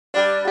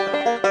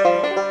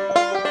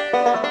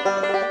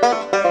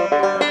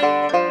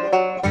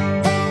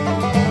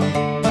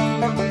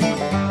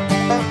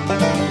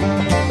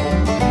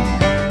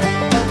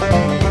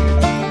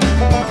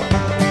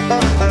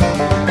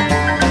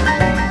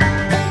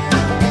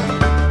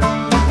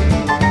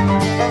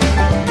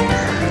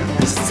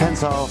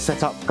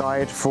setup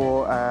guide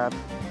for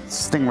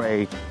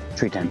Stingray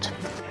tree tent.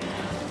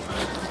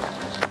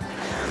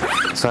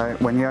 So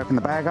when you open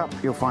the bag up,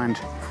 you'll find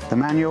the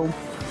manual,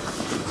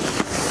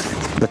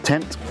 the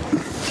tent,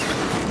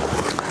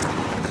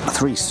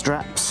 3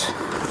 straps,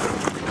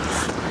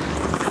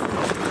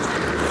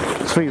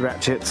 3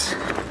 ratchets,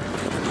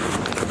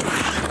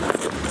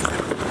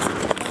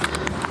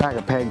 bag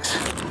of pegs,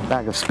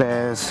 bag of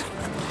spares,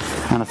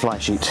 and a fly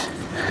sheet.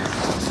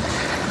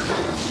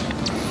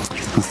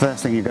 The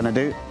first thing you're going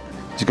to do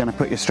is you're going to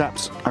put your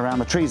straps around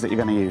the trees that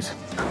you're going to use.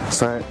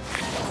 So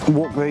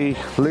walk the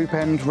loop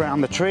end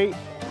round the tree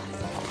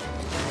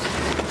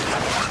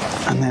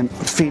and then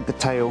feed the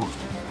tail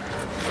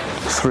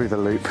through the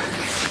loop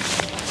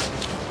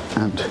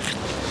and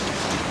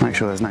make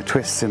sure there's no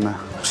twists in the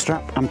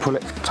strap and pull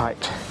it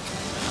tight.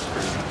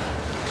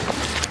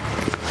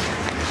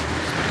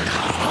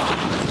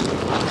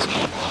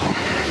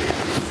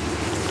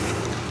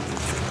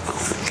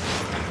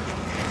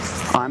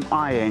 I'm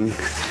eyeing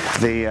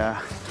the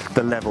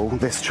level.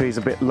 This tree's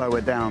a bit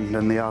lower down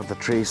than the other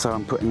tree, so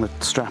I'm putting the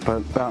strap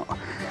about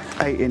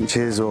 8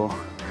 inches or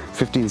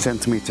 15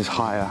 centimeters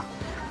higher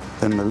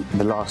than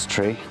the last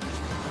tree.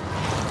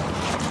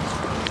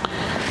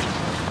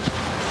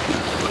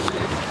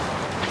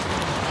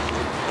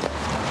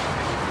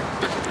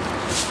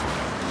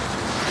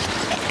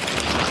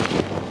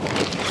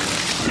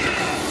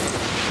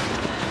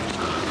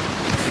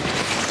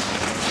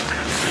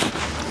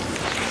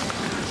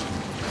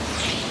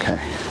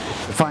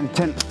 Find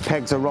tent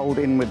pegs are rolled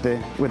in with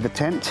the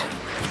tent.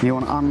 You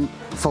want to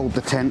unfold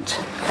the tent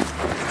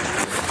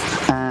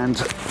and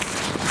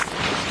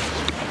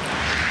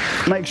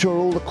make sure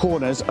all the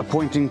corners are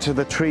pointing to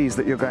the trees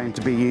that you're going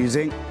to be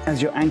using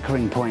as your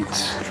anchoring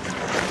points.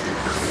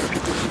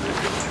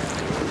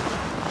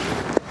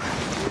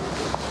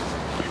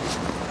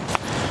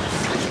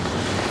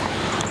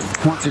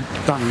 Once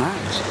you've done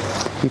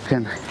that, you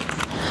can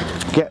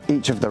get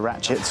each of the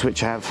ratchets, which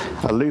have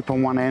a loop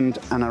on one end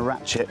and a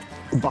ratchet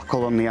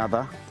buckle on the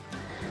other,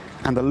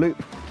 and the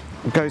loop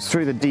goes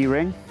through the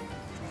D-ring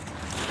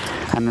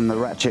and then the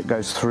ratchet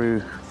goes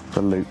through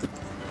the loop,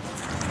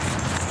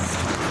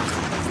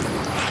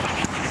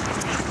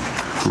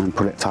 and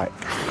pull it tight.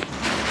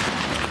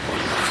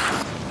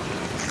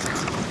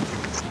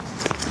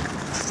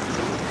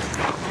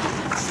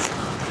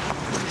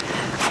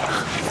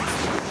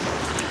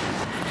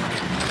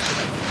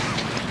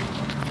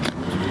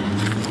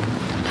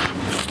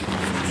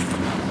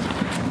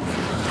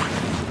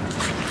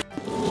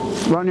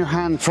 Run your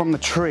hand from the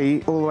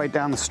tree all the way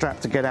down the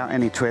strap to get out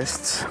any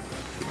twists,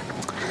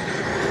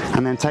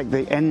 and then take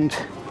the end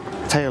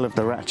tail of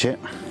the ratchet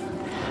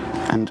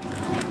and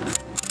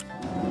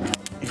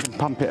you can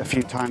pump it a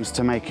few times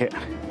to make it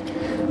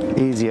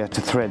easier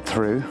to thread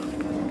through.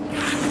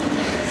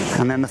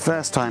 And then the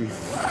first time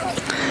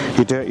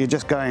you do it, you're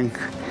just going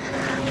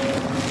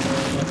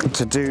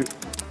to do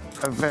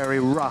a very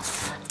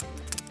rough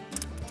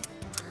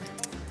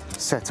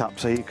setup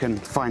so you can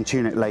fine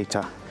tune it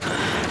later.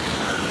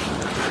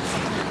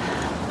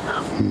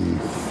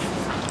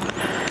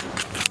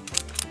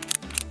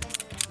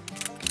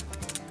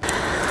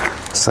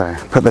 So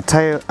put the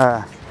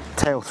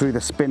tail through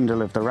the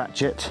spindle of the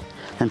ratchet,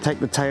 then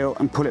take the tail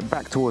and pull it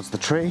back towards the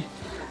tree,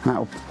 and that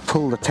will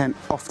pull the tent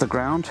off the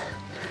ground.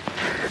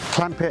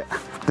 Clamp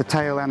the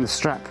tail and the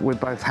strap with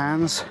both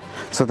hands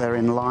so they're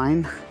in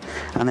line,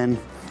 and then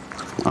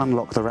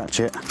unlock the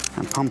ratchet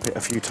and pump it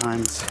a few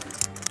times,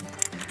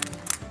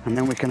 and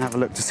then we can have a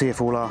look to see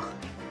if all our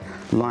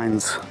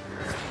lines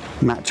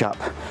match up.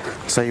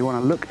 So you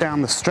want to look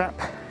down the strap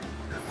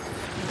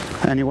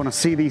and you want to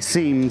see these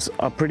seams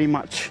are pretty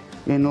much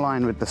in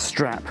line with the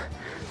strap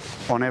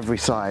on every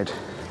side.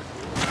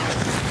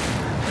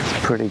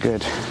 It's pretty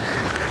good.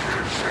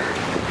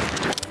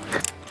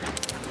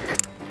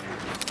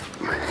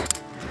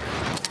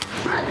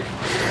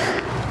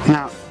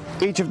 Now,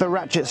 each of the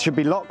ratchets should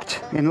be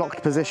locked in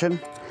locked position.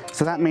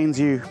 So that means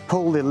you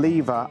pull the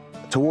lever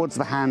towards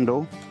the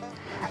handle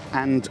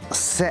and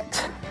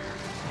set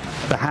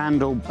the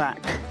handle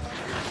back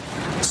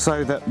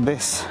so that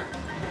this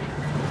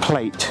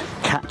plate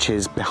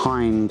catches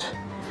behind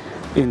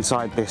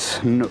inside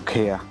this nook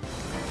here.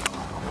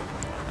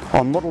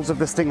 On models of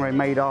the Stingray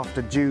made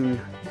after June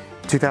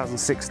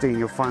 2016,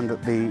 you'll find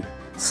that the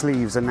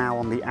sleeves are now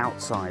on the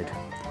outside.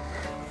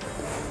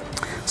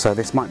 So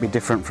this might be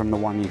different from the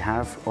one you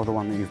have or the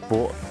one that you've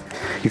bought.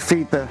 You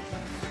feed the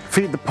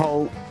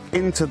pole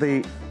into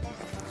the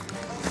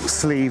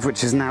sleeve,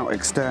 which is now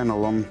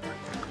external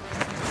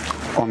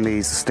on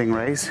these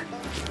Stingrays.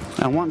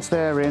 And once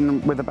they're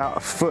in with about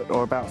a foot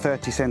or about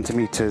 30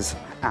 centimeters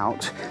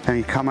out, then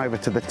you come over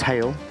to the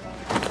tail.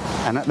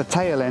 And at the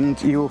tail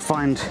end, you will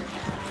find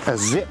a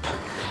zip,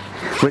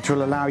 which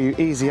will allow you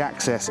easy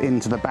access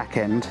into the back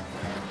end.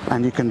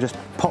 And you can just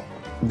pop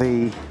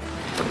the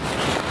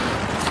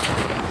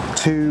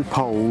 2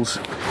 poles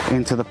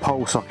into the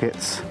pole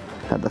sockets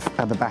at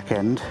the back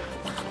end.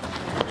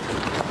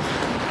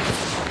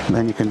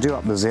 Then you can do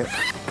up the zip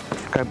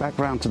go back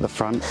round to the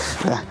front,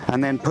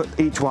 and then put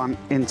each one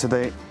into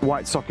the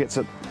white sockets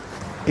at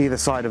either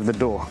side of the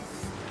door.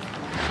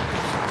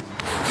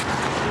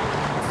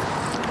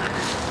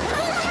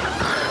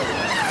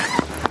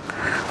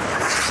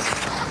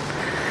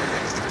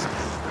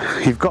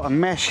 You've got a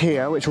mesh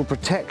here which will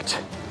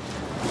protect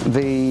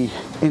the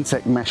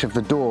insect mesh of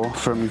the door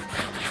from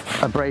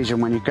abrasion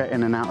when you get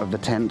in and out of the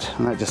tent,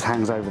 and that just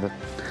hangs over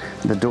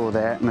the door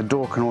there. And the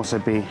door can also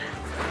be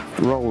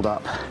rolled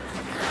up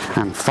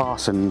and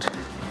fastened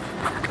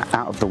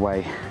out of the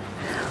way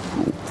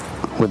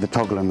with the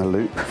toggle and the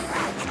loop.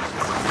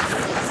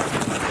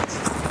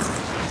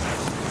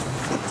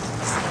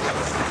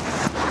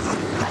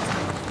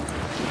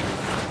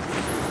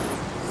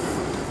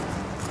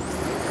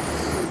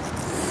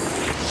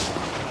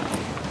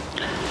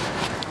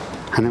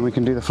 And then we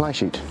can do the fly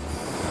sheet.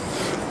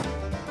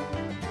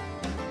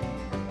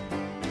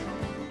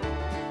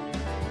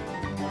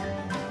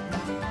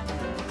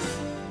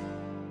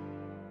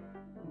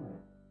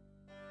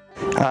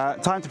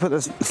 Time to put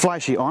this fly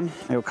sheet on.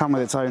 It will come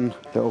with its own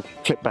little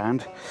clip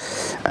band,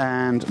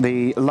 and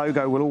the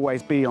logo will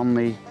always be on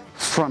the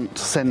front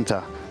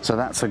center, so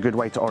that's a good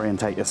way to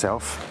orientate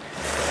yourself,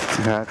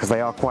 because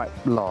they are quite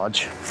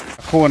large.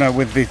 A corner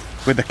with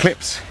the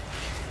clips,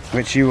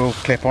 which you will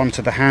clip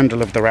onto the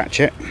handle of the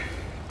ratchet,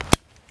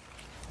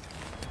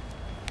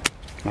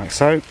 like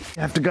so. You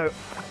have to go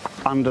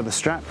under the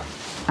strap,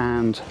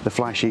 and the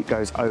fly sheet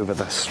goes over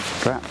the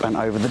strap and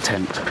over the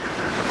tent.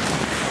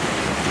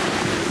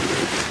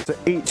 So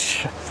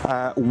each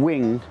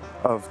wing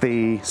of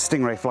the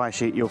Stingray fly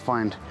sheet, you'll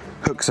find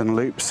hooks and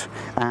loops,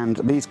 and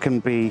these can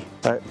be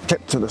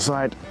clipped to the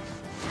side,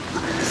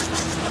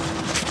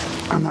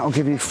 and that will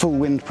give you full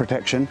wind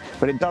protection,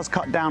 but it does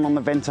cut down on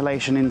the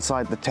ventilation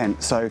inside the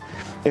tent. So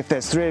if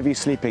there's 3 of you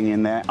sleeping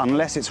in there,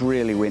 unless it's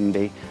really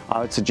windy,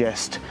 I would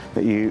suggest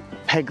that you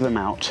peg them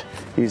out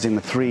using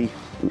the 3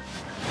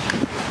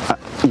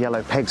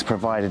 yellow pegs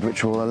provided,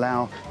 which will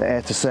allow the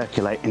air to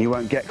circulate and you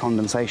won't get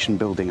condensation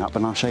building up,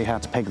 and I'll show you how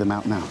to peg them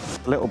out now.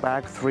 Little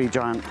bag, 3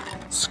 giant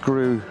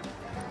screw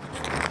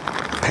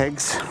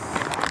pegs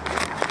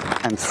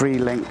and 3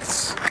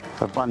 lengths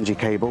of bungee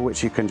cable,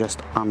 which you can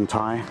just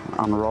untie,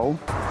 unroll.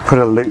 Put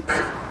a loop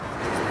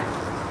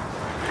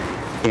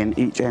in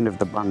each end of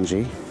the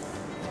bungee.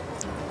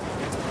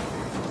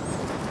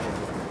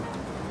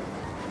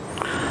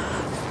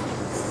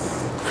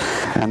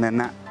 And then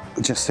that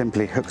just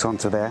simply hooks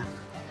onto there.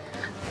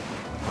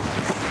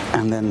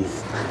 And then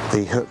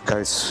the hook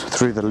goes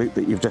through the loop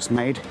that you've just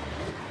made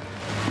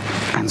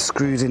and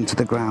screws into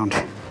the ground.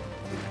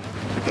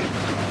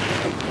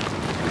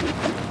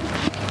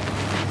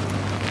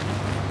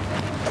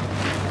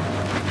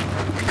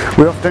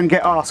 We often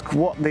get asked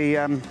what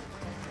the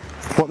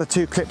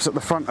 2 clips at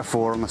the front are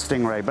for on the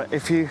Stingray, but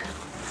if you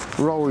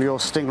roll your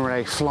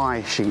Stingray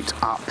fly sheet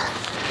up,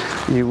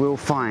 you will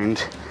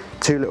find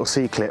 2 little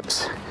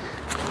C-clips,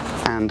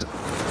 and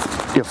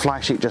your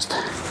fly sheet just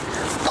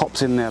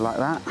pops in there like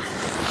that,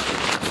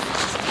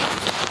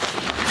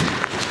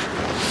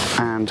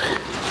 and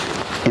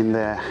in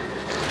there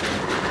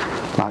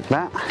like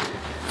that,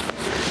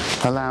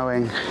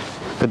 allowing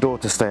the door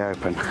to stay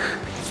open.